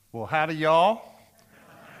Well, howdy, y'all.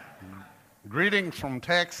 Greetings from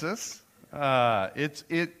Texas.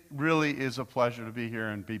 It really is a pleasure to be here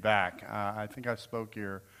and be back. I think I spoke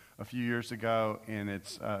here a few years ago, and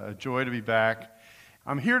it's a joy to be back.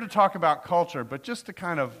 I'm here to talk about culture, but just to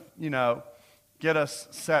kind of, get us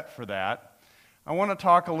set for that, I want to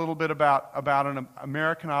talk a little bit about an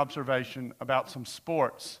American observation about some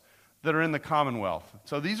sports that are in the Commonwealth.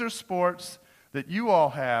 So these are sports that you all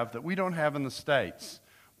have that we don't have in the States.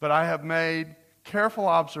 But I have made careful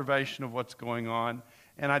observation of what's going on,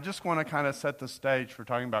 and I just want to kind of set the stage for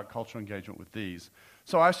talking about cultural engagement with these.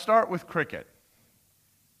 So I start with cricket.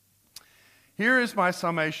 Here is my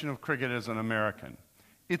summation of cricket as an American.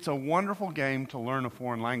 It's a wonderful game to learn a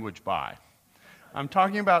foreign language by. I'm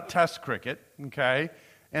talking about Test cricket, okay?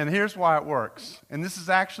 And here's why it works. And this is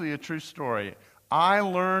actually a true story. I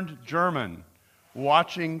learned German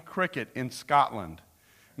watching cricket in Scotland,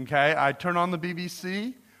 okay? I turn on the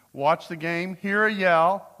BBC, watch the game, hear a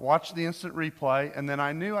yell, watch the instant replay, and then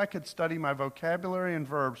I knew I could study my vocabulary and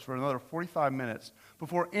verbs for another 45 minutes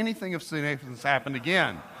before anything of significance happened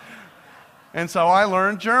again. And so I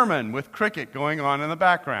learned German with cricket going on in the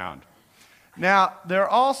background. Now, there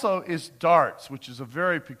also is darts, which is a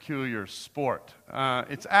very peculiar sport.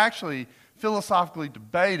 It's actually philosophically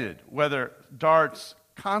debated whether darts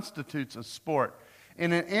constitutes a sport.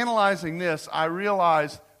 And in analyzing this, I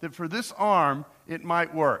realized that for this arm, it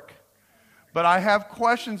might work. But I have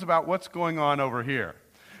questions about what's going on over here.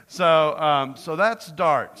 So that's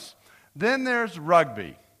darts. Then there's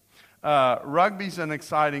rugby. Rugby's an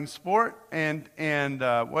exciting sport, and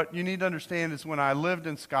what you need to understand is when I lived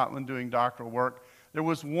in Scotland doing doctoral work, there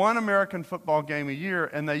was one American football game a year,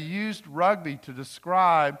 and they used rugby to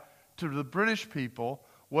describe to the British people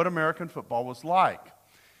what American football was like.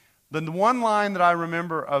 Then the one line that I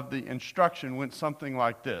remember of the instruction went something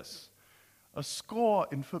like this. A score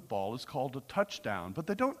in football is called a touchdown, but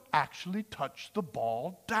they don't actually touch the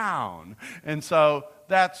ball down. And so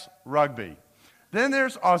that's rugby. Then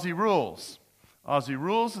there's Aussie Rules. Aussie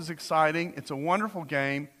Rules is exciting. It's a wonderful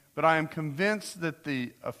game, but I am convinced that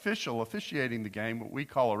the official officiating the game, what we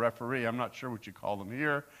call a referee, I'm not sure what you call them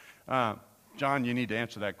here. John, you need to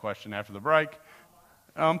answer that question after the break.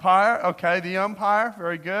 Umpire, okay, the umpire,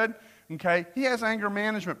 very good. Okay, he has anger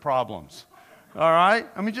management problems. All right?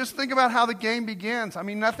 I mean, just think about how the game begins. I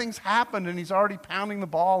mean, nothing's happened, and he's already pounding the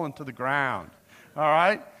ball into the ground. All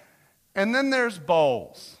right? And then there's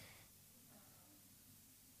bowls.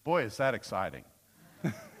 Boy, is that exciting.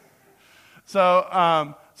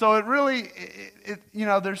 So it really,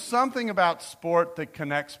 there's something about sport that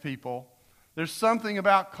connects people. There's something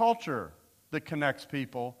about culture that connects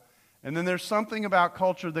people. And then there's something about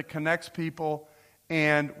culture that connects people,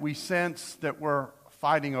 and we sense that we're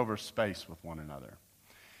fighting over space with one another.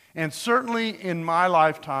 And certainly in my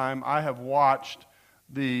lifetime, I have watched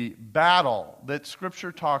the battle that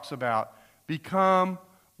Scripture talks about become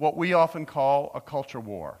what we often call a culture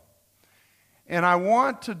war. And I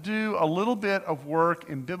want to do a little bit of work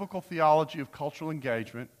in biblical theology of cultural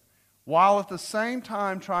engagement, while at the same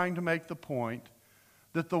time trying to make the point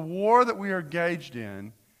that the war that we are engaged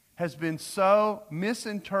in has been so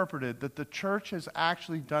misinterpreted that the church has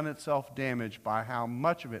actually done itself damage by how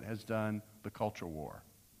much of it has done the culture war.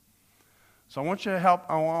 So I want to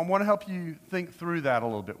help you think through that a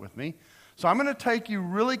little bit with me. So I'm going to take you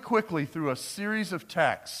really quickly through a series of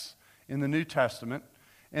texts in the New Testament,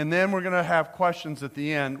 and then we're going to have questions at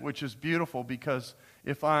the end, which is beautiful because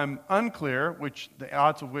if I'm unclear, which the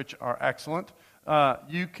odds of which are excellent,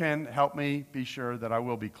 you can help me be sure that I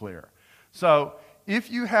will be clear. So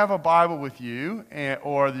if you have a Bible with you,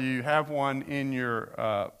 or you have one in your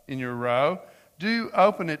row, do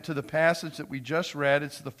open it to the passage that we just read.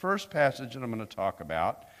 It's the first passage that I'm going to talk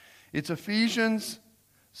about. It's Ephesians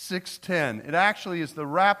 6:10. It actually is the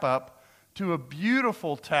wrap-up to a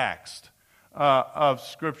beautiful text of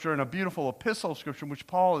Scripture and a beautiful epistle of Scripture in which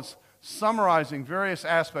Paul is summarizing various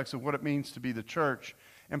aspects of what it means to be the church,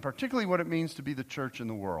 and particularly what it means to be the church in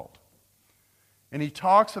the world. And he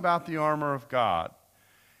talks about the armor of God.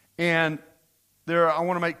 And I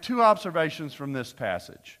want to make two observations from this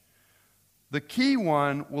passage. The key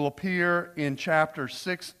one will appear in chapter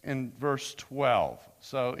 6 and verse 12.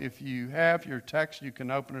 So if you have your text, you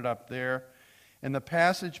can open it up there. And the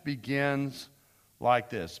passage begins like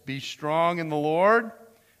this. Be strong in the Lord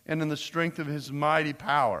and in the strength of his mighty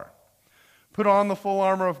power. Put on the full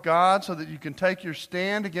armor of God so that you can take your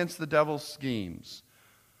stand against the devil's schemes.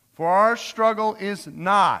 For our struggle is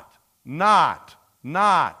not. That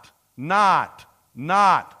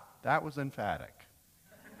was emphatic.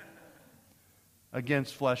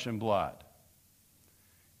 Against flesh and blood.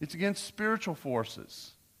 It's against spiritual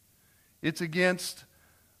forces It's against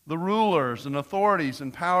the rulers and authorities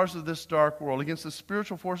and powers of this dark world, against the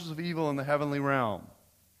spiritual forces of evil in the heavenly realm.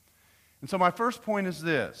 And so my first point is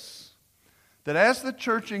this, that as the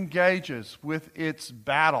church engages with its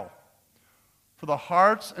battle for the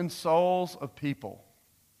hearts and souls of people,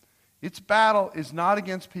 its battle is not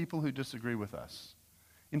against people who disagree with us.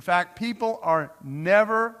 In fact, people are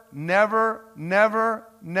never, never, never,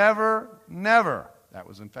 never, never, that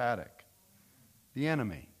was emphatic, the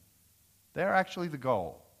enemy. They're actually the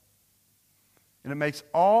goal. And it makes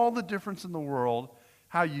all the difference in the world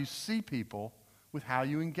how you see people with how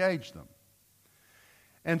you engage them.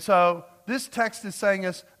 And so this text is saying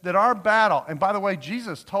us that our battle, and by the way,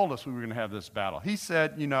 Jesus told us we were going to have this battle. He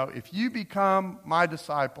said, if you become my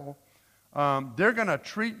disciple, they're going to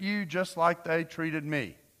treat you just like they treated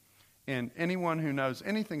me. And anyone who knows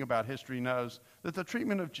anything about history knows that the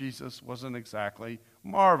treatment of Jesus wasn't exactly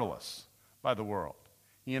marvelous by the world.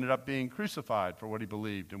 He ended up being crucified for what he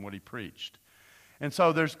believed and what he preached. And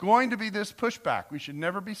so there's going to be this pushback. We should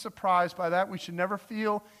never be surprised by that. We should never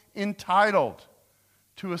feel entitled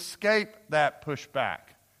to escape that pushback.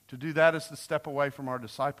 To do that is to step away from our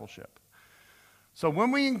discipleship. So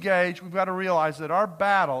when we engage, we've got to realize that our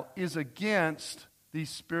battle is against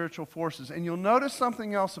these spiritual forces. And you'll notice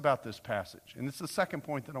something else about this passage. And it's the second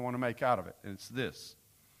point that I want to make out of it. And it's this.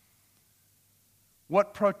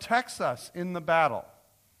 What protects us in the battle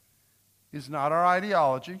is not our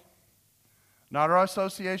ideology, not our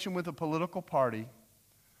association with a political party,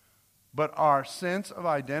 but our sense of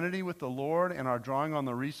identity with the Lord and our drawing on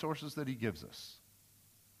the resources that he gives us.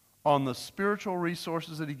 On the spiritual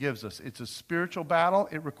resources that he gives us. It's a spiritual battle.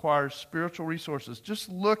 It requires spiritual resources. Just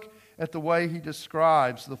look at the way he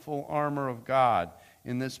describes the full armor of God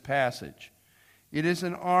in this passage. It is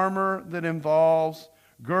an armor that involves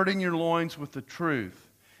girding your loins with the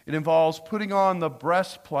truth. It involves putting on the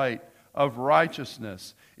breastplate of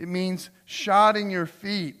righteousness. It means shodding your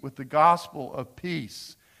feet with the gospel of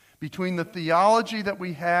peace. Between the theology that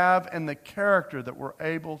we have and the character that we're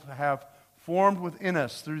able to have formed within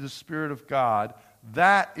us through the Spirit of God,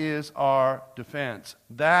 that is our defense.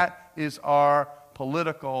 That is our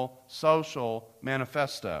political, social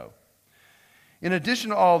manifesto. In addition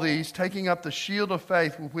to all these, taking up the shield of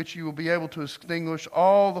faith with which you will be able to extinguish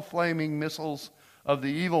all the flaming missiles of the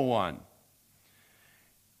evil one.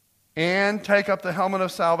 And take up the helmet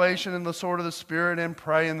of salvation and the sword of the Spirit and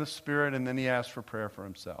pray in the Spirit. And then he asks for prayer for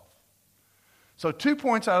himself. So 2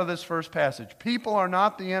 points out of this first passage. People are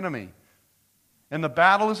not the enemy. And the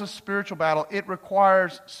battle is a spiritual battle. It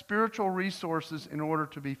requires spiritual resources in order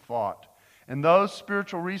to be fought. And those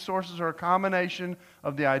spiritual resources are a combination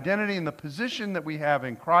of the identity and the position that we have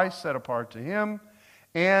in Christ set apart to him,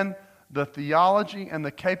 and the theology and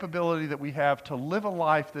the capability that we have to live a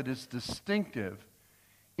life that is distinctive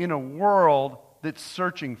in a world that's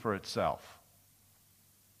searching for itself.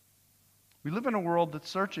 We live in a world that's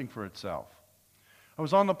searching for itself. I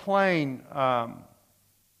was on the plane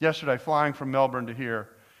yesterday flying from Melbourne to here,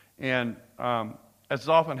 and as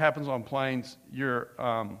often happens on planes, your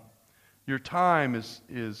time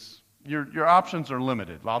is your options are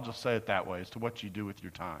limited. I'll just say it that way as to what you do with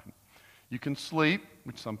your time. You can sleep,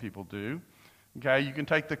 which some people do. Okay, you can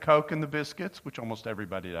take the Coke and the biscuits, which almost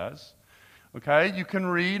everybody does. Okay, you can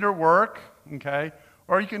read or work, okay,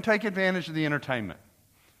 or you can take advantage of the entertainment.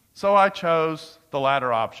 So I chose the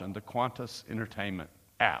latter option, the Qantas Entertainment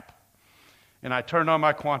app. And I turned on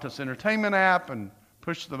my Qantas Entertainment app and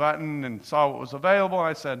pushed the button and saw what was available.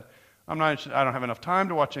 I said, I don't have enough time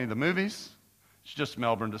to watch any of the movies. It's just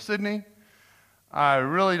Melbourne to Sydney. I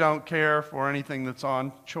really don't care for anything that's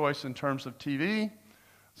on choice in terms of TV.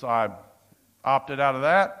 So I opted out of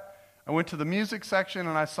that. I went to the music section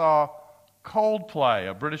and I saw Coldplay,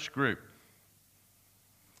 a British group,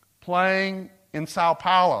 playing in Sao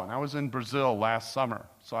Paulo. And I was in Brazil last summer.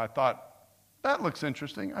 So I thought, that looks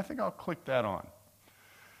interesting. I think I'll click that on.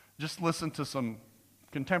 Just listen to some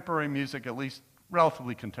contemporary music, at least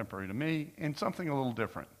relatively contemporary to me, and something a little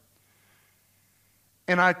different.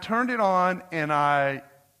 And I turned it on and I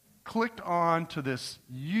clicked on to this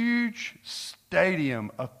huge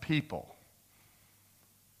stadium of people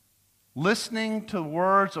listening to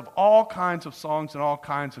words of all kinds of songs and all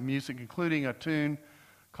kinds of music, including a tune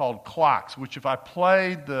called Clocks, which if I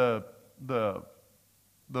played the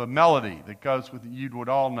melody that goes with it, you would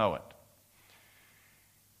all know it.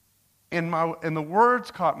 And the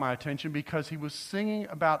words caught my attention because he was singing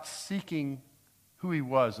about seeking who he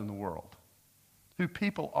was in the world, who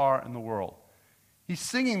people are in the world. He's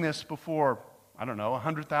singing this before,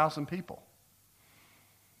 100,000 people.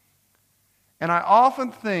 And I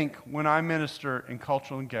often think when I minister in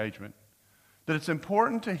cultural engagement that it's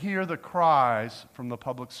important to hear the cries from the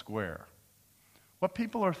public square. What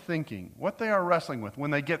people are thinking, what they are wrestling with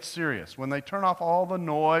when they get serious, when they turn off all the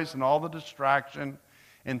noise and all the distraction,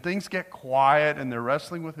 and things get quiet and they're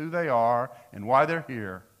wrestling with who they are and why they're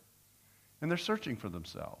here, and they're searching for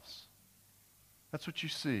themselves. That's what you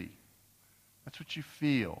see. That's what you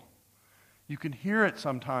feel. You can hear it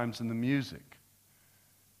sometimes in the music.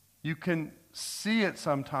 You can see it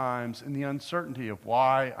sometimes in the uncertainty of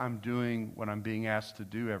why I'm doing what I'm being asked to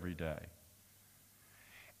do every day.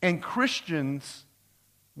 And Christians,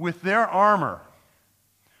 with their armor,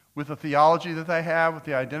 with the theology that they have, with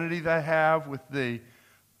the identity they have, with the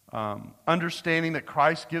understanding that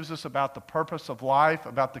Christ gives us about the purpose of life,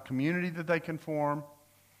 about the community that they can form,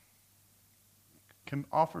 can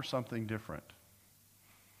offer something different.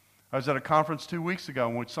 I was at a conference 2 weeks ago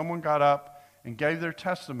in which someone got up and gave their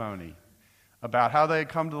testimony about how they had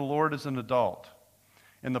come to the Lord as an adult.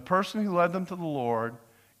 And the person who led them to the Lord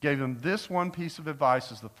gave them this one piece of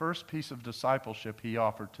advice as the first piece of discipleship he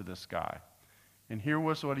offered to this guy. And here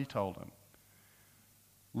was what he told him.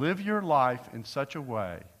 Live your life in such a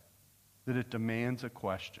way that it demands a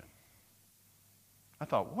question. I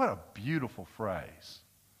thought, what a beautiful phrase.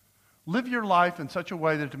 Live your life in such a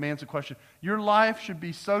way that it demands a question. Your life should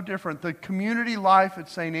be so different. The community life at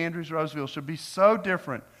St. Andrews Roseville should be so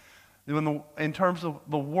different in terms of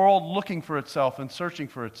the world looking for itself and searching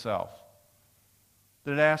for itself,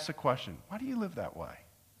 that it asks the question, why do you live that way?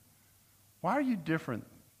 Why are you different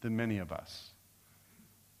than many of us?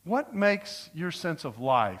 What makes your sense of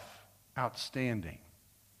life outstanding?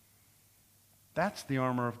 That's the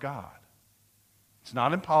armor of God. It's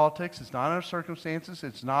not in politics. It's not in our circumstances.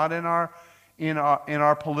 It's not in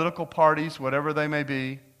our political parties, whatever they may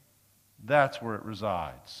be. That's where it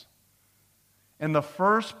resides. And the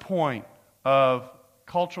first point of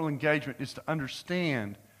cultural engagement is to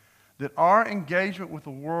understand that our engagement with the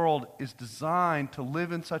world is designed to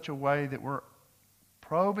live in such a way that we're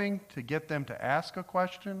probing to get them to ask a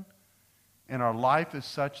question, and our life is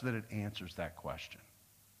such that it answers that question.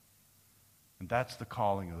 And that's the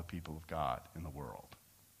calling of the people of God in the world.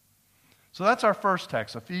 So that's our first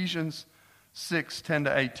text, Ephesians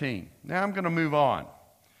 6:10-18. Now I'm going to move on.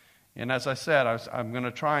 And as I said, I'm going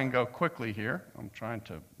to try and go quickly here. I'm trying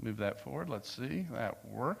to move that forward. Let's see. That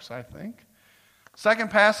works, I think. Second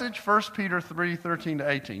passage, 1 Peter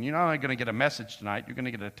 3:13-18. You're not only going to get a message tonight, you're going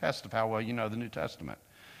to get a test of how well you know the New Testament.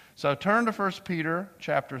 So turn to 1 Peter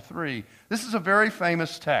chapter 3. This is a very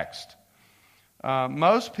famous text.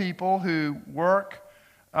 Most people who work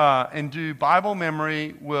and do Bible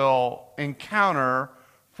memory will encounter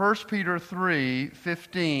 1 Peter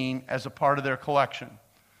 3:15 as a part of their collection.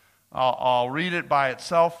 I'll read it by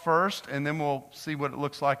itself first, and then we'll see what it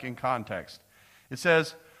looks like in context. It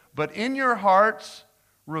says, but in your hearts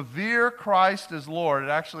revere Christ as Lord. It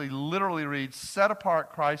actually literally reads, set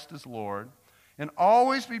apart Christ as Lord, and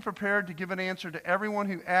always be prepared to give an answer to everyone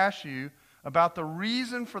who asks you about the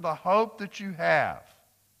reason for the hope that you have.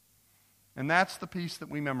 And that's the piece that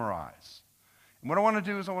we memorize. And what I want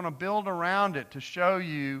to do is I want to build around it to show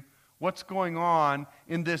you what's going on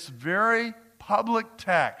in this very public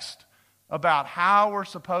text about how we're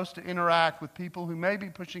supposed to interact with people who may be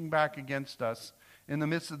pushing back against us in the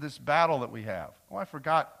midst of this battle that we have. Oh, I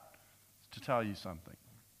forgot to tell you something.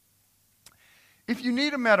 If you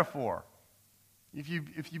need a metaphor, if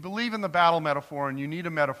you believe in the battle metaphor and you need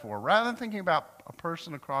a metaphor, rather than thinking about a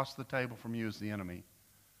person across the table from you as the enemy,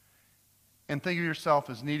 and think of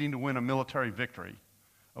yourself as needing to win a military victory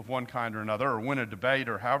of one kind or another, or win a debate,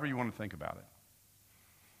 or however you want to think about it.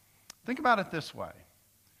 Think about it this way.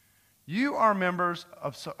 You are members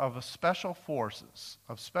of special forces.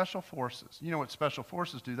 You know what special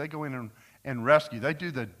forces do? They go in and rescue. They do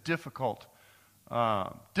the difficult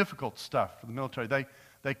stuff for the military.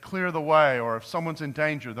 They clear the way, or if someone's in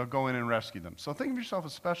danger, they'll go in and rescue them. So think of yourself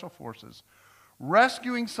as special forces,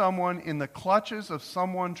 rescuing someone in the clutches of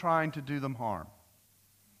someone trying to do them harm.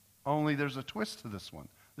 Only there's a twist to this one.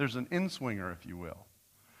 There's an in-swinger, if you will.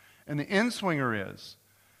 And the in-swinger is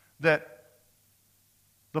that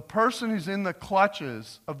the person who's in the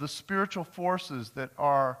clutches of the spiritual forces that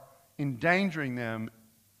are endangering them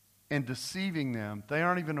and deceiving them, they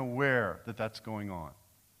aren't even aware that that's going on.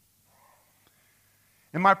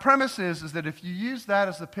 And my premise is that if you use that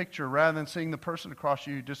as the picture rather than seeing the person across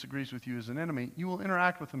you who disagrees with you as an enemy, you will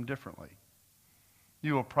interact with them differently.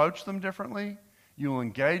 You will approach them differently. You will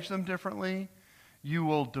engage them differently. You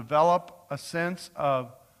will develop a sense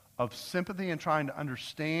of sympathy and trying to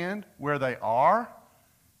understand where they are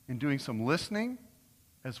and doing some listening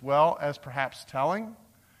as well as perhaps telling,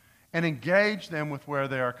 and engage them with where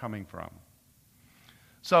they are coming from.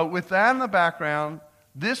 So with that in the background,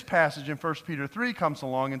 this passage in 1 Peter 3 comes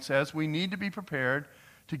along and says we need to be prepared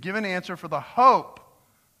to give an answer for the hope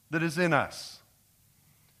that is in us.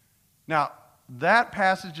 Now, that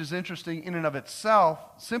passage is interesting in and of itself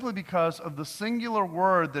simply because of the singular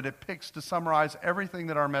word that it picks to summarize everything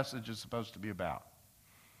that our message is supposed to be about.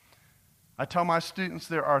 I tell my students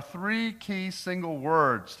there are 3 key single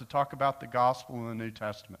words to talk about the gospel in the New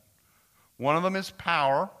Testament. One of them is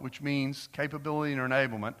power, which means capability and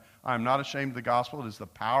enablement. I am not ashamed of the gospel. It is the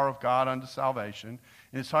power of God unto salvation.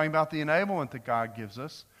 And it's talking about the enablement that God gives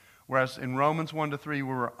us. Whereas in Romans 1-3, we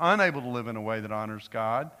were unable to live in a way that honors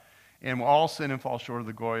God. And all sin and fall short of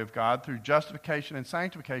the glory of God. Through justification and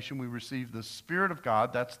sanctification, we receive the Spirit of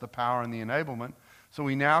God. That's the power and the enablement. So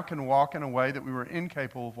we now can walk in a way that we were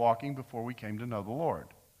incapable of walking before we came to know the Lord.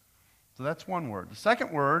 So that's one word. The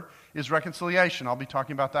second word is reconciliation. I'll be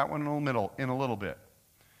talking about that one in a little bit.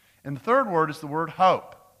 And the third word is the word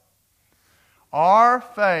hope. Our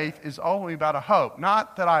faith is only about a hope.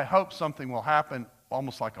 Not that I hope something will happen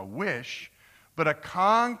almost like a wish, but a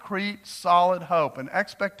concrete, solid hope, an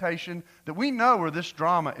expectation that we know where this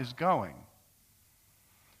drama is going.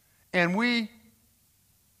 And we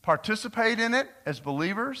participate in it as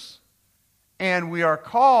believers, and we are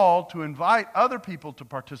called to invite other people to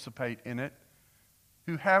participate in it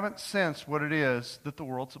who haven't sensed what it is that the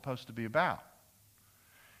world's supposed to be about.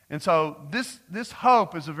 And so this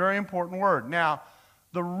hope is a very important word. Now,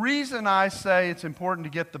 the reason I say it's important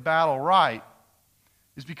to get the battle right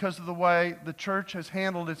is because of the way the church has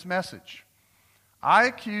handled its message. I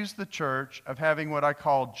accuse the church of having what I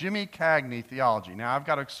call Jimmy Cagney theology. Now, I've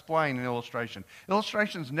got to explain an illustration.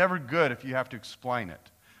 Illustration's never good if you have to explain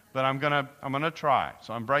it. But I'm gonna try.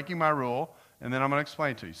 So I'm breaking my rule, and then I'm going to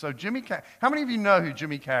explain it to you. So how many of you know who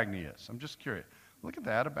Jimmy Cagney is? I'm just curious. Look at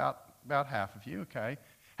that, about half of you, okay.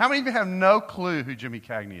 How many of you have no clue who Jimmy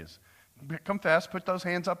Cagney is? Confess, put those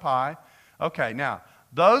hands up high. Okay, now,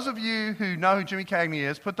 those of you who know who Jimmy Cagney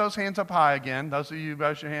is, put those hands up high again. Those of you who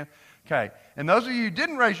raise your hand. Okay, and those of you who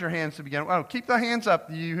didn't raise your hands to begin, keep the hands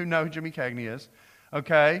up, you who know who Jimmy Cagney is.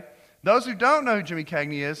 Okay, those who don't know who Jimmy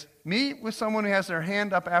Cagney is, meet with someone who has their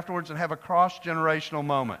hand up afterwards and have a cross-generational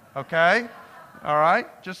moment, okay? All right?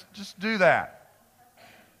 Just do that.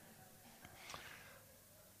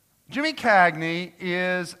 Jimmy Cagney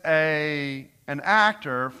is an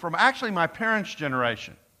actor from actually my parents'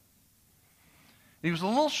 generation. He was a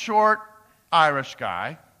little short Irish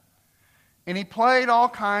guy, and he played all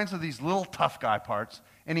kinds of these little tough guy parts,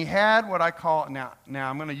 and he had what I call, now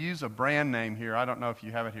I'm going to use a brand name here. I don't know if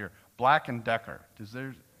you have it here. Black & Decker.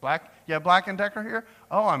 Black & Decker here?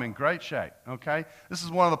 Oh, I'm in great shape, okay? This is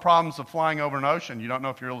one of the problems of flying over an ocean. You don't know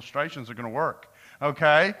if your illustrations are going to work,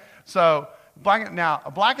 okay? So,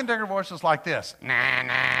 a Black & Decker voice is like this. Nah,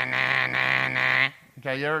 nah, nah, nah, nah.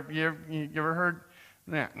 Okay, you ever heard?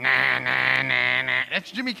 Nah, nah, nah, nah, nah. That's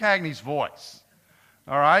Jimmy Cagney's voice,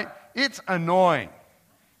 all right? It's annoying,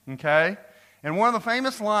 okay? And one of the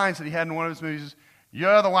famous lines that he had in one of his movies is,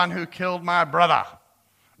 "You're the one who killed my brother."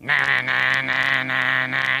 Nah, nah, nah, nah,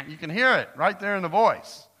 nah. You can hear it right there in the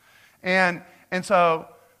voice. And so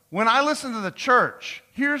when I listen to the church,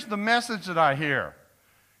 here's the message that I hear.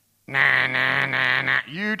 Nah, nah, nah, nah.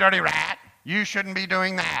 You dirty rat. You shouldn't be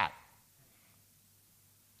doing that.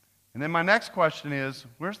 And then my next question is,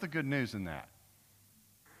 where's the good news in that?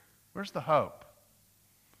 Where's the hope?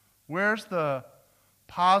 Where's the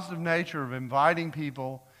positive nature of inviting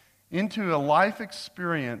people into a life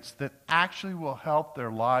experience that actually will help their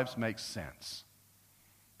lives make sense?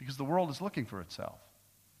 Because the world is looking for itself.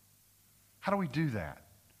 How do we do that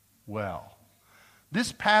well?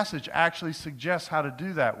 This passage actually suggests how to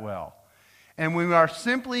do that well. And when we are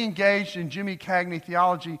simply engaged in Jimmy Cagney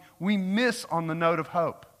theology, we miss on the note of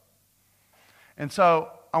hope. And so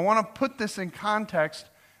I want to put this in context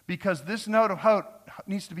because this note of hope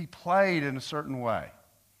needs to be played in a certain way.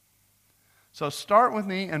 So start with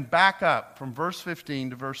me and back up from verse 15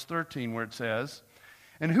 to verse 13 where it says,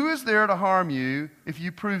 "And who is there to harm you if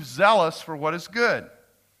you prove zealous for what is good?"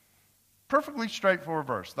 Perfectly straightforward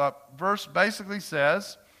verse. The verse basically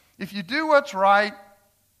says, if you do what's right,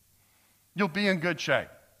 you'll be in good shape.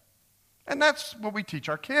 And that's what we teach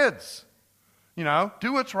our kids. You know,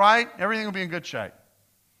 do what's right, everything will be in good shape.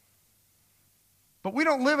 But we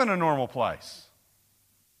don't live in a normal place.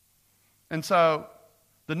 And so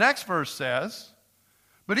the next verse says,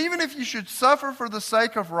 "But even if you should suffer for the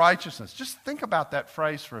sake of righteousness," just think about that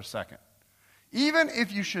phrase for a second. Even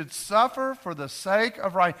if you should suffer for the sake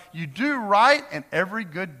of right, you do right and every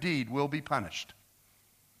good deed will be punished.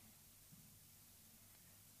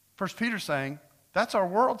 First Peter's saying, that's our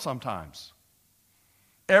world sometimes.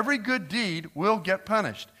 Every good deed will get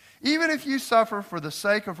punished. Even if you suffer for the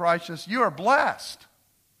sake of righteousness, you are blessed.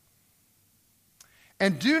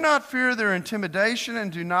 And do not fear their intimidation, and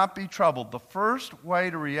do not be troubled. The first way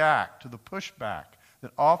to react to the pushback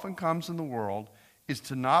that often comes in the world is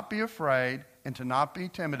to not be afraid, and to not be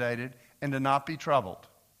intimidated, and to not be troubled.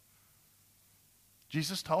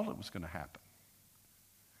 Jesus told it was going to happen.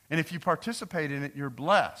 And if you participate in it, you're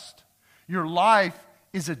blessed. Your life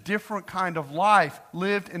is a different kind of life,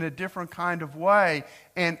 lived in a different kind of way,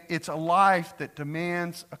 and it's a life that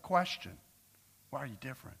demands a question. Why are you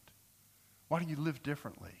different? Why do you live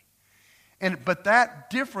differently? But that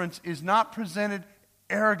difference is not presented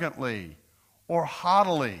arrogantly or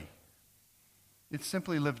haughtily. It's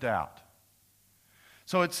simply lived out.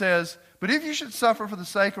 So it says, but if you should suffer for the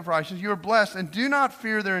sake of righteousness, you are blessed, and do not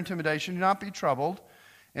fear their intimidation, do not be troubled.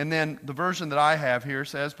 And then the version that I have here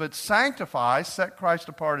says, but sanctify, set Christ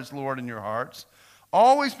apart as Lord in your hearts,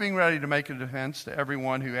 always being ready to make a defense to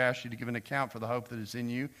everyone who asks you to give an account for the hope that is in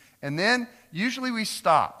you. And then usually we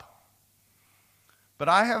stop. But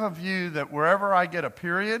I have a view that wherever I get a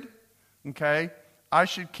period, okay, I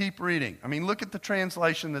should keep reading. I mean, look at the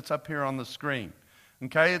translation that's up here on the screen.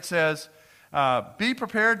 Okay, it says, be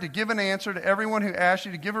prepared to give an answer to everyone who asks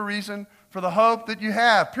you to give a reason for the hope that you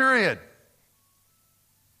have, period.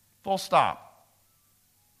 Full stop.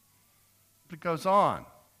 But it goes on.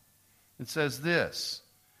 It says this,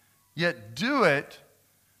 yet do it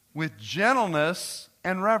with gentleness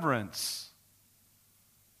and reverence.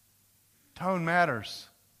 Tone matters.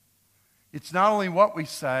 It's not only what we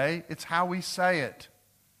say, it's how we say it.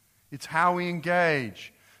 It's how we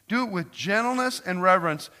engage. Do it with gentleness and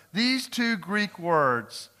reverence. These two Greek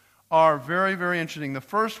words are very, very interesting. The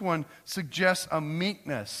first one suggests a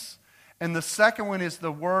meekness. And the second one is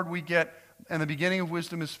the word we get in the beginning of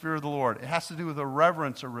wisdom is fear of the Lord. It has to do with a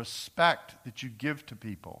reverence, a respect that you give to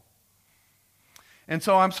people. And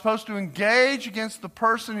so I'm supposed to engage against the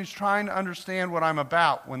person who's trying to understand what I'm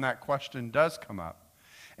about when that question does come up.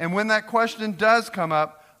 And when that question does come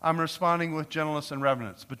up, I'm responding with gentleness and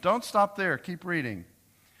reverence. But don't stop there. Keep reading.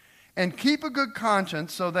 And keep a good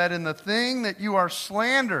conscience so that in the thing that you are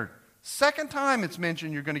slandered, second time it's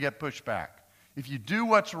mentioned you're going to get pushback. If you do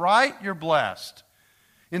what's right, you're blessed.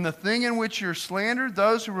 In the thing in which you're slandered,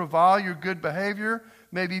 those who revile your good behavior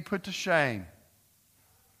may be put to shame.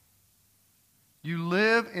 You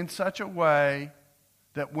live in such a way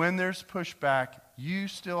that when there's pushback, you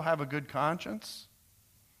still have a good conscience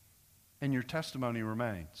and your testimony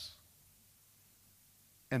remains.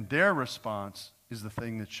 And their response is the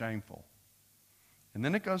thing that's shameful. And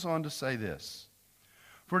then it goes on to say this,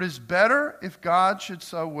 for it is better if God should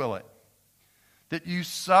so will it, that you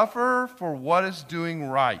suffer for what is doing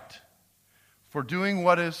right, for doing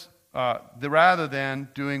what is, rather than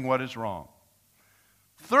doing what is wrong.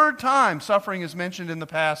 Third time suffering is mentioned in the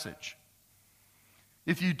passage.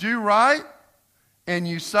 If you do right and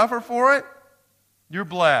you suffer for it, you're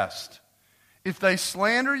blessed. If they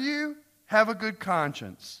slander you, have a good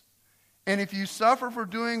conscience. And if you suffer for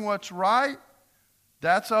doing what's right,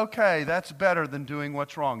 that's okay. That's better than doing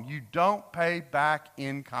what's wrong. You don't pay back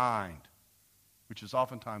in kind, which is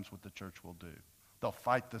oftentimes what the church will do. They'll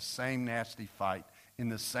fight the same nasty fight in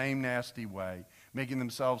the same nasty way, making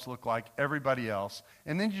themselves look like everybody else,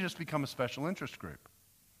 and then you just become a special interest group.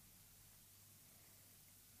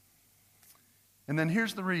 And then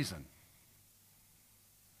here's the reason.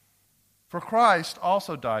 For Christ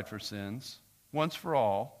also died for sins, once for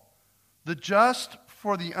all, the just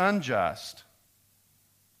for the unjust,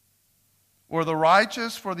 or the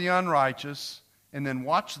righteous for the unrighteous, and then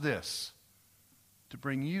watch this, to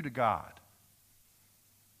bring you to God.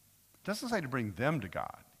 It doesn't say to bring them to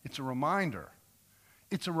God. It's a reminder.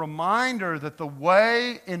 It's a reminder that the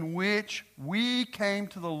way in which we came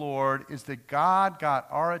to the Lord is that God got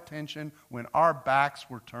our attention when our backs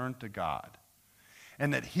were turned to God.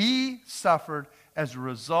 And that He suffered as a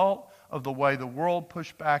result of the way the world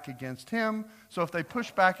pushed back against Him. So if they push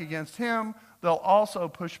back against Him, they'll also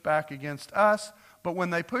push back against us. But when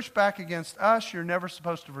they push back against us, you're never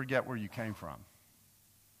supposed to forget where you came from.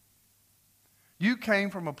 You came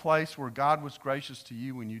from a place where God was gracious to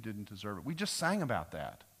you when you didn't deserve it. We just sang about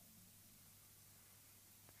that.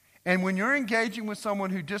 And when you're engaging with someone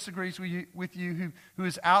who disagrees with you, who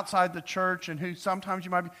is outside the church, and who sometimes you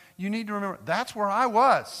might be, you need to remember, that's where I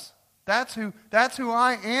was. That's who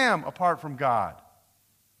I am apart from God.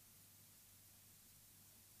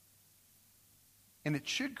 And it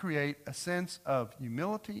should create a sense of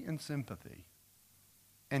humility and sympathy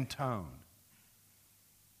and tone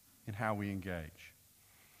in how we engage.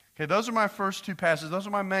 Okay, those are my first two passages. Those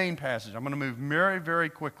are my main passages. I'm going to move very, very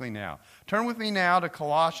quickly now. Turn with me now to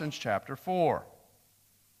Colossians chapter 4.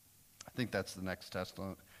 I think that's the next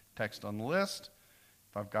text on the list.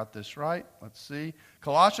 If I've got this right, let's see.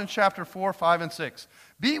 Colossians chapter 4, 5, and 6.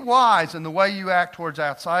 Be wise in the way you act towards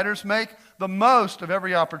outsiders. Make the most of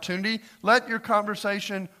every opportunity. Let your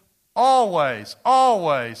conversation always,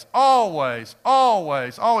 always, always,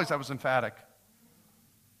 always, always, that was emphatic.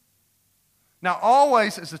 Now,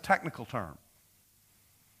 always is a technical term.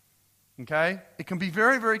 Okay? It can be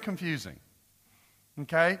very, very confusing.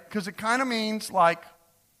 Okay? Because it kind of means like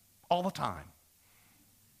all the time.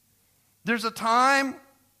 There's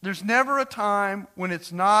never a time when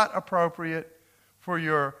it's not appropriate for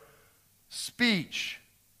your speech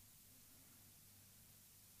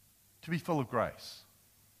to be full of grace.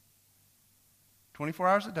 24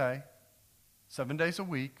 hours a day, 7 days a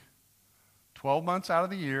week, 12 months out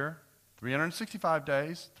of the year, 365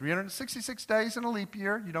 days, 366 days in a leap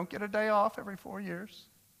year. You don't get a day off every 4 years.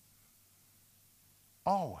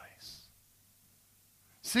 Always.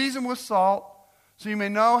 Season with salt, so you may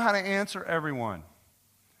know how to answer everyone.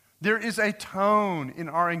 There is a tone in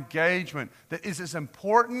our engagement that is as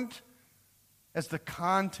important as the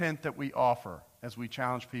content that we offer as we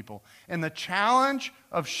challenge people. And the challenge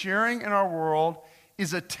of sharing in our world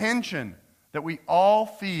is a tension that we all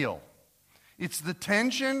feel. It's the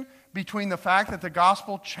tension between the fact that the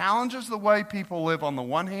gospel challenges the way people live on the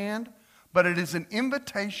one hand, but it is an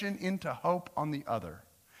invitation into hope on the other.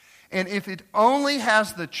 And if it only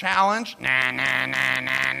has the challenge, the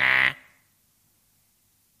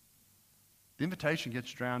invitation gets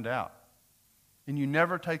drowned out. And you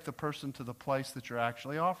never take the person to the place that you're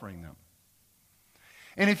actually offering them.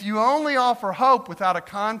 And if you only offer hope without a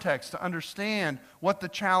context to understand what the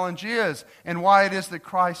challenge is and why it is that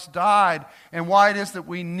Christ died and why it is that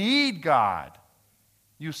we need God,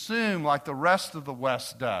 you assume, like the rest of the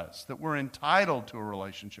West does, that we're entitled to a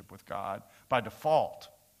relationship with God by default.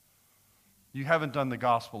 You haven't done the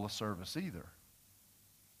gospel a service either.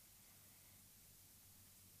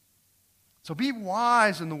 So be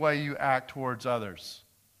wise in the way you act towards others.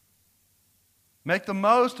 Make the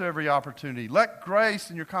most of every opportunity. Let grace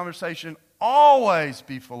in your conversation always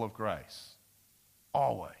be full of grace.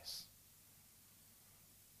 Always.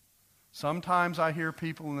 Sometimes I hear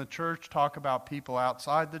people in the church talk about people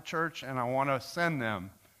outside the church, and I want to send them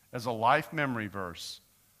as a life memory verse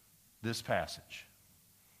this passage.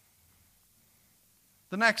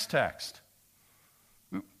 The next text.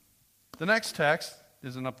 The next text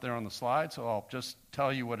isn't up there on the slide, so I'll just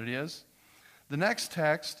tell you what it is. The next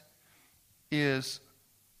text is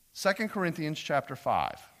 2 Corinthians chapter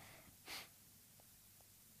 5.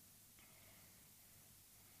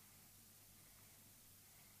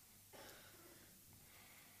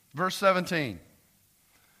 Verse 17.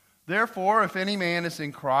 Therefore, if any man is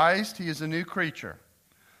in Christ, he is a new creature.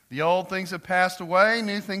 The old things have passed away,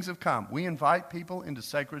 new things have come. We invite people into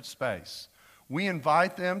sacred space. We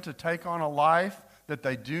invite them to take on a life that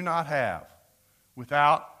they do not have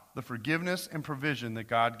without the forgiveness and provision that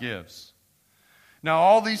God gives. Now,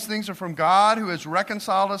 all these things are from God, who has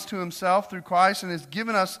reconciled us to himself through Christ and has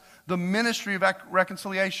given us the ministry of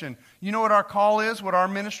reconciliation. You know what our call is, what our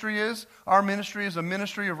ministry is? Our ministry is a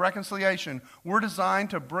ministry of reconciliation. We're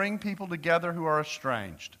designed to bring people together who are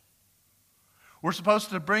estranged. We're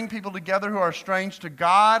supposed to bring people together who are estranged to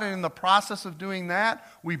God, and in the process of doing that,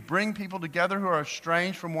 we bring people together who are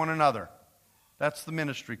estranged from one another. That's the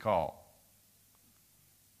ministry call.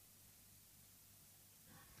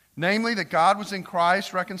 Namely, that God was in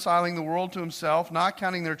Christ, reconciling the world to himself, not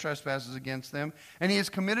counting their trespasses against them, and he has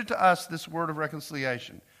committed to us this word of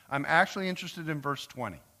reconciliation. I'm actually interested in verse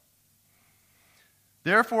 20.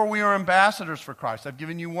 Therefore, we are ambassadors for Christ. I've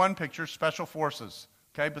given you one picture, special forces,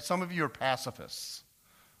 okay? But some of you are pacifists,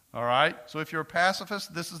 all right? So if you're a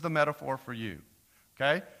pacifist, this is the metaphor for you,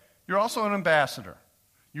 okay? You're also an ambassador.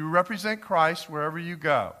 You represent Christ wherever you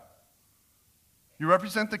go. You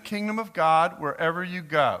represent the kingdom of God wherever you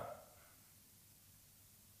go.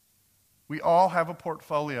 We all have a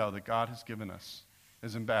portfolio that God has given us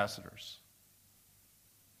as ambassadors.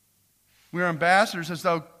 We are ambassadors as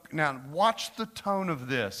though, now watch the tone of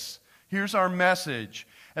this. Here's our message.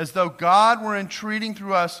 As though God were entreating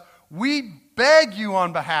through us, we beg you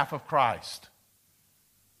on behalf of Christ,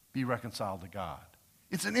 be reconciled to God.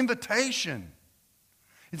 It's an invitation.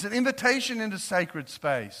 It's an invitation into sacred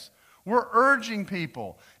space. We're urging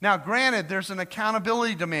people. Now, granted, there's an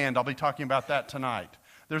accountability demand. I'll be talking about that tonight.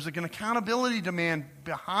 There's an accountability demand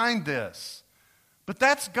behind this. But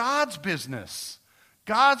that's God's business.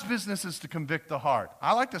 God's business is to convict the heart.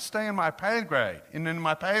 I like to stay in my pay grade and in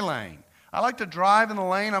my pay lane. I like to drive in the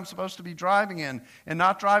lane I'm supposed to be driving in and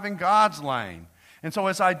not drive in God's lane. And so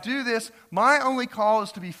as I do this, my only call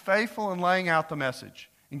is to be faithful in laying out the message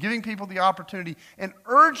and giving people the opportunity and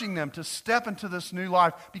urging them to step into this new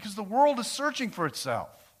life because the world is searching for itself.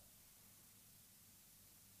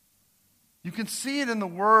 You can see it in the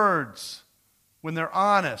words when they're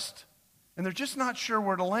honest and they're just not sure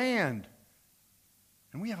where to land.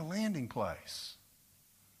 And we have a landing place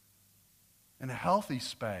and a healthy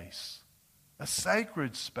space, a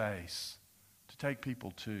sacred space to take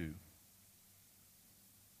people to.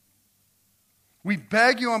 We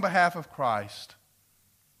beg you on behalf of Christ,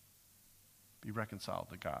 be reconciled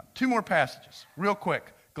to God. 2 more passages, real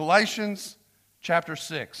quick. Galatians chapter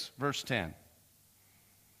 6, verse 10.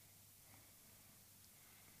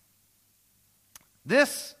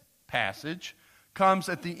 This passage comes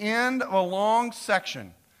at the end of a long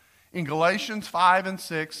section in Galatians 5 and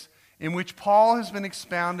 6 in which Paul has been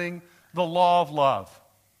expounding the law of love.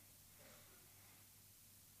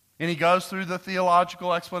 And he goes through the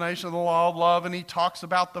theological explanation of the law of love, and he talks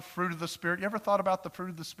about the fruit of the Spirit. You ever thought about the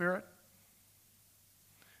fruit of the Spirit?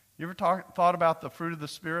 You ever thought about the fruit of the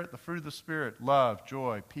Spirit? The fruit of the Spirit, love,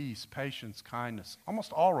 joy, peace, patience, kindness,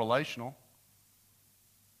 almost all relational.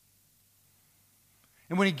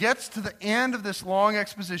 And when he gets to the end of this long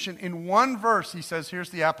exposition, in one verse he says, here's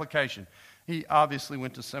the application. He obviously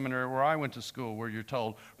went to seminary where I went to school, where you're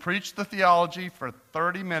told, preach the theology for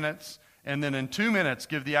 30 minutes, and then in 2 minutes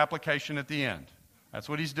give the application at the end. That's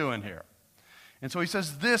what he's doing here. And so he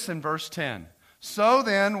says this in verse 10. So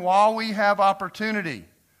then, while we have opportunity,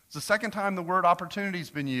 it's the second time the word opportunity has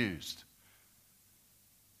been used.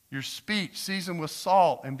 Your speech, seasoned with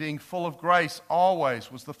salt and being full of grace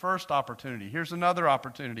always, was the first opportunity. Here's another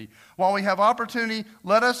opportunity. While we have opportunity,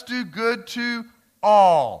 let us do good to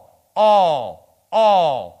all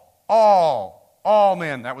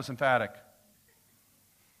men. That was emphatic.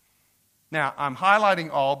 Now, I'm highlighting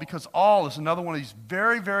all because all is another one of these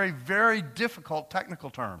very, very, very difficult technical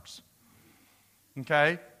terms.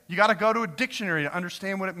 Okay? You got to go to a dictionary to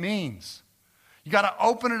understand what it means. You got to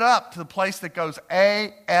open it up to the place that goes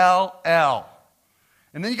A-L-L.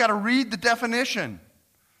 And then you got to read the definition.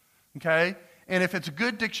 Okay? And if it's a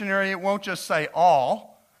good dictionary, it won't just say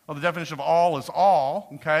all. Well, the definition of all is all.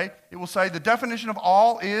 Okay? It will say the definition of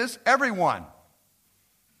all is everyone.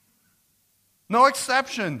 No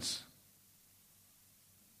exceptions.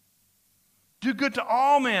 Do good to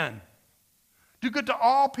all men. Do good to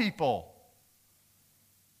all people.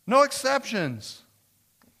 No exceptions.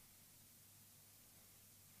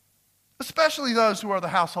 Especially those who are the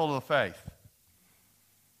household of the faith.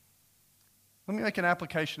 Let me make an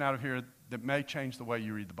application out of here that may change the way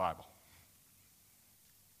you read the Bible.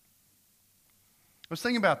 I was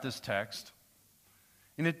thinking about this text,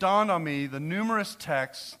 and it dawned on me the numerous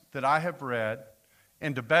texts that I have read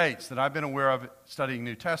and debates that I've been aware of studying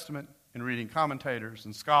New Testament and reading commentators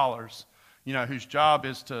and scholars, whose job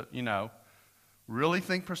is to, really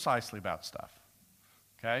think precisely about stuff.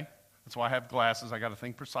 Okay? That's why I have glasses. I got to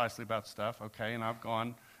think precisely about stuff. Okay? And I've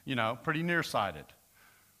gone, pretty nearsighted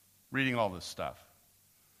reading all this stuff.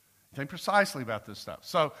 Think precisely about this stuff.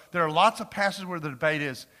 So there are lots of passages where the debate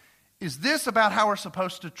is this about how we're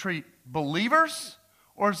supposed to treat believers,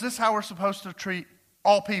 or is this how we're supposed to treat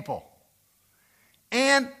all people?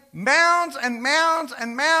 And mounds and mounds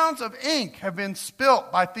and mounds of ink have been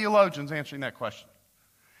spilt by theologians answering that question.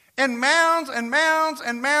 And mounds and mounds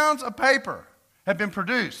and mounds of paper have been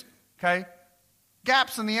produced, okay?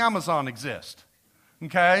 Gaps in the Amazon exist,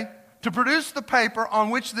 okay, to produce the paper on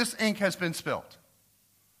which this ink has been spilt.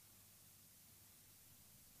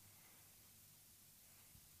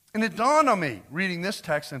 And it dawned on me, reading this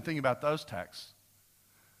text and thinking about those texts,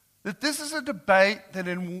 that this is a debate that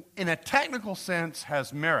in a technical sense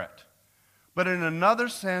has merit, but in another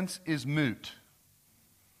sense is moot.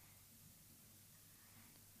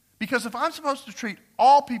 Because if I'm supposed to treat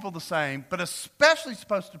all people the same, but especially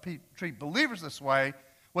supposed to treat believers this way,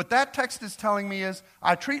 what that text is telling me is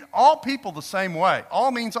I treat all people the same way.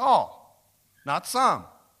 All means all, not some.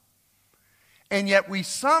 And yet we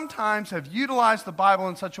sometimes have utilized the Bible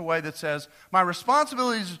in such a way that says, my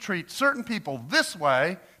responsibility is to treat certain people this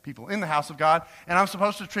way, people in the house of God, and I'm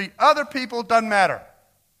supposed to treat other people, doesn't matter.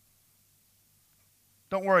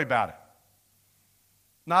 Don't worry about it.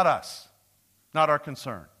 Not us. Not our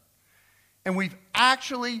concern. And we've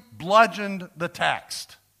actually bludgeoned the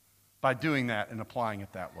text by doing that and applying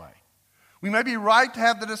it that way. We may be right to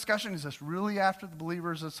have the discussion, is this really after the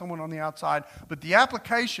believers as someone on the outside? But the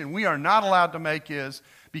application we are not allowed to make is,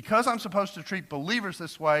 because I'm supposed to treat believers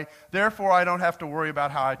this way, therefore I don't have to worry about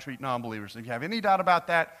how I treat non-believers. If you have any doubt about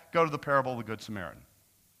that, go to the parable of the Good Samaritan.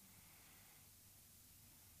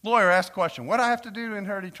 Lawyer asks a question. What do I have to do to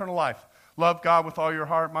inherit eternal life? Love God with all your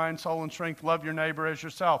heart, mind, soul, and strength. Love your neighbor as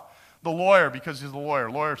yourself. The lawyer, because he's a lawyer,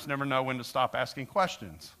 lawyers never know when to stop asking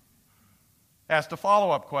questions. Asked a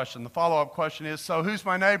follow-up question. The follow-up question is, so who's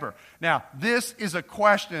my neighbor? Now, this is a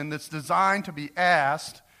question that's designed to be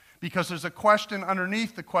asked because there's a question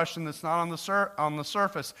underneath the question that's not on the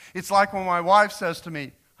surface. It's like when my wife says to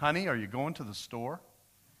me, honey, are you going to the store?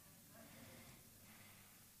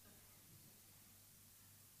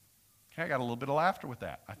 Okay, I got a little bit of laughter with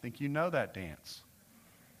that. I think you know that dance.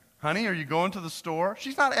 Honey, are you going to the store?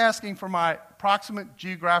 She's not asking for my approximate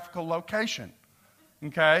geographical location.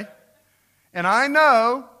 Okay? And I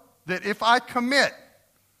know that if I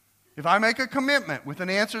make a commitment with an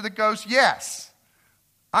answer that goes yes,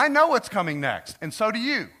 I know what's coming next, and so do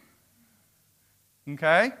you.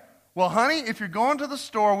 Okay? Well, honey, if you're going to the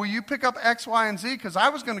store, will you pick up X, Y, and Z? Because I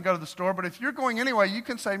was going to go to the store, but if you're going anyway, you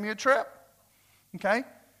can save me a trip. Okay?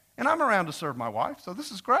 And I'm around to serve my wife, so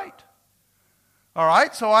this is great. All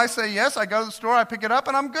right, so I say yes, I go to the store, I pick it up,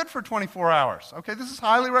 and I'm good for 24 hours. Okay, this is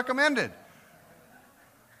highly recommended.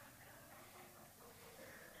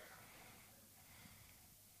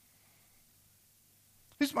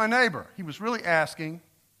 Who's my neighbor? He was really asking,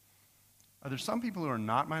 are there some people who are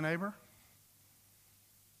not my neighbor?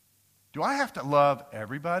 Do I have to love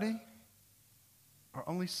everybody or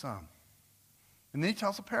only some? And then he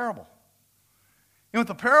tells a parable. And with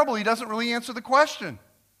the parable, he doesn't really answer the question,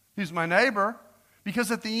 who's my neighbor?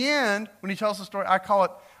 Because at the end, when he tells the story, I call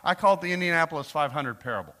it the Indianapolis 500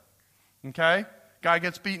 parable. Okay? Guy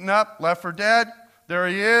gets beaten up, left for dead. There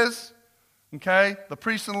he is. Okay? The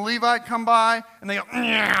priest and the Levite come by, and they go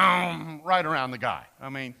right around the guy. I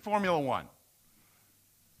mean, Formula One.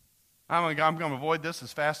 I'm going to avoid this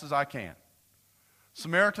as fast as I can.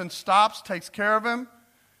 Samaritan stops, takes care of him,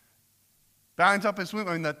 binds up his wound.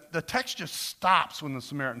 I mean, the text just stops when the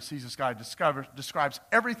Samaritan sees this guy, describes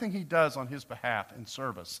everything he does on his behalf in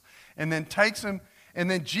service, and then takes him,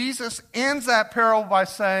 and then Jesus ends that parable by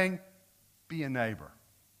saying, be a neighbor.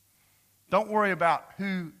 Don't worry about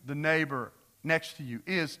who the neighbor next to you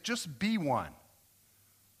is, just be one.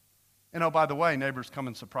 And oh, by the way, neighbors come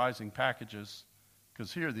in surprising packages,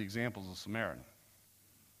 because here are the examples of Samaritan.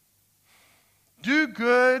 Do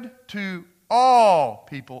good to all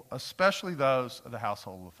people, especially those of the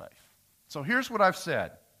household of faith. So here's what I've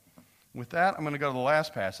said. With that, I'm going to go to the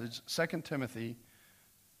last passage, 2 Timothy.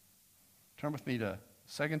 Turn with me to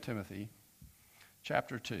 2 Timothy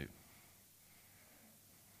chapter 2.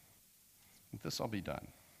 With this, I'll be done.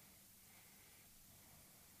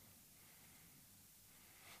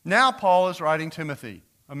 Now Paul is writing Timothy,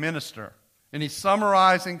 a minister, and he's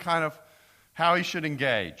summarizing kind of how he should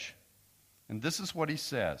engage. And this is what he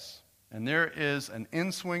says. And there is an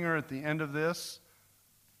in-swinger at the end of this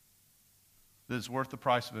that is worth the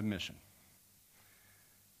price of admission.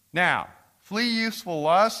 Now, flee youthful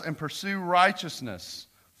lusts and pursue righteousness,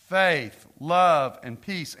 faith, love, and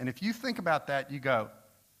peace. And if you think about that, you go,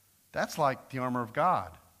 that's like the armor of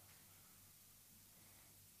God.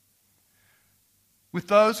 With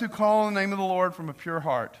those who call on the name of the Lord from a pure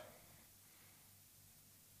heart.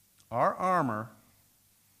 Our armor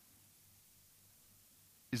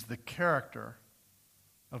is the character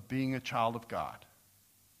of being a child of God.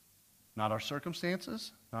 Not our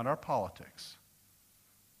circumstances, not our politics.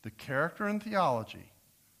 The character and theology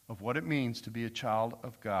of what it means to be a child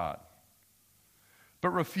of God.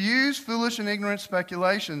 But refuse foolish and ignorant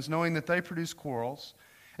speculations, knowing that they produce quarrels.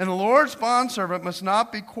 And the Lord's bondservant must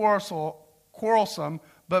not be quarrelsome,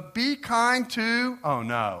 but be kind to, oh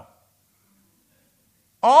no,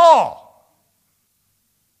 all.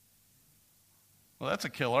 Well, that's a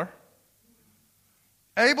killer.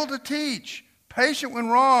 Able to teach, patient when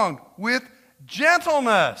wronged, with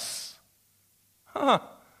gentleness. No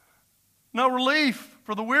relief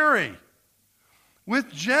for the weary.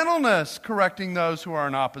 With gentleness correcting those who are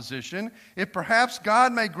in opposition, if perhaps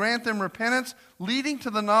God may grant them repentance, leading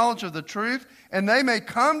to the knowledge of the truth, and they may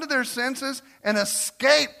come to their senses and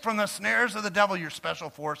escape from the snares of the devil, your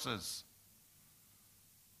special forces.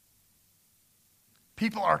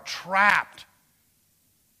 People are trapped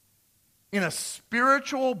in a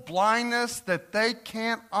spiritual blindness that they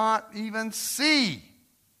can't even see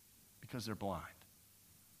because they're blind.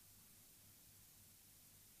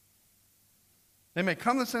 They may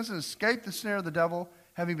come to the senses and escape the snare of the devil,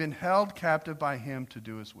 having been held captive by him to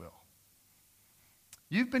do his will.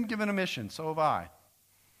 You've been given a mission, so have I.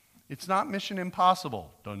 It's not mission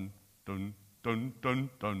impossible. Dun, dun, dun, dun,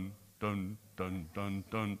 dun, dun, dun, dun,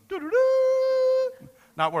 dun, dun.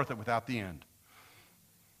 Not worth it without the end.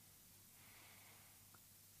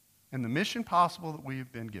 And the mission possible that we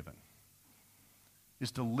have been given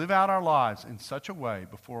is to live out our lives in such a way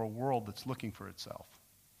before a world that's looking for itself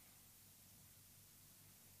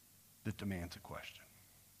that demands a question.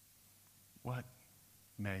 What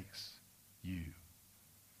makes you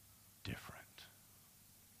different?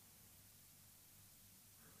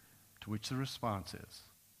 To which the response is,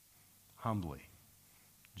 humbly,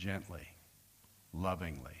 gently,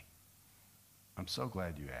 lovingly, I'm so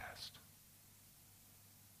glad you asked.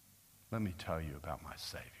 Let me tell you about my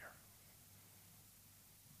Savior.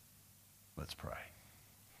 Let's pray.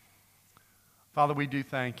 Father, we do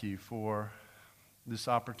thank you for this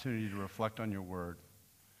opportunity to reflect on your word.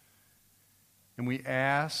 And we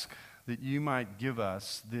ask that you might give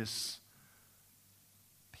us this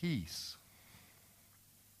peace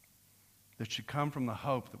that should come from the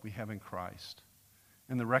hope that we have in Christ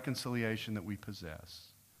and the reconciliation that we possess.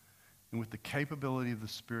 And with the capability of the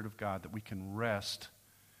Spirit of God, that we can rest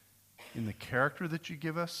in the character that you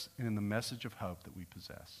give us and in the message of hope that we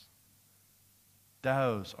possess.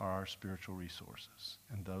 Those are our spiritual resources,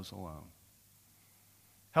 and those alone.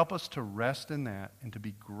 Help us to rest in that and to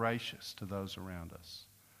be gracious to those around us,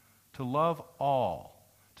 to love all,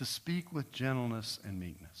 to speak with gentleness and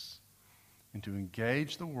meekness, and to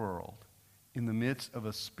engage the world in the midst of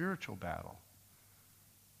a spiritual battle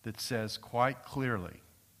that says quite clearly,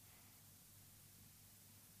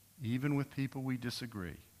 even with people we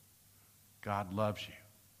disagree, God loves you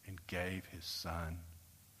and gave his Son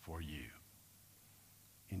for you.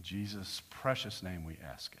 In Jesus' precious name we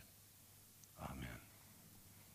ask it. Amen.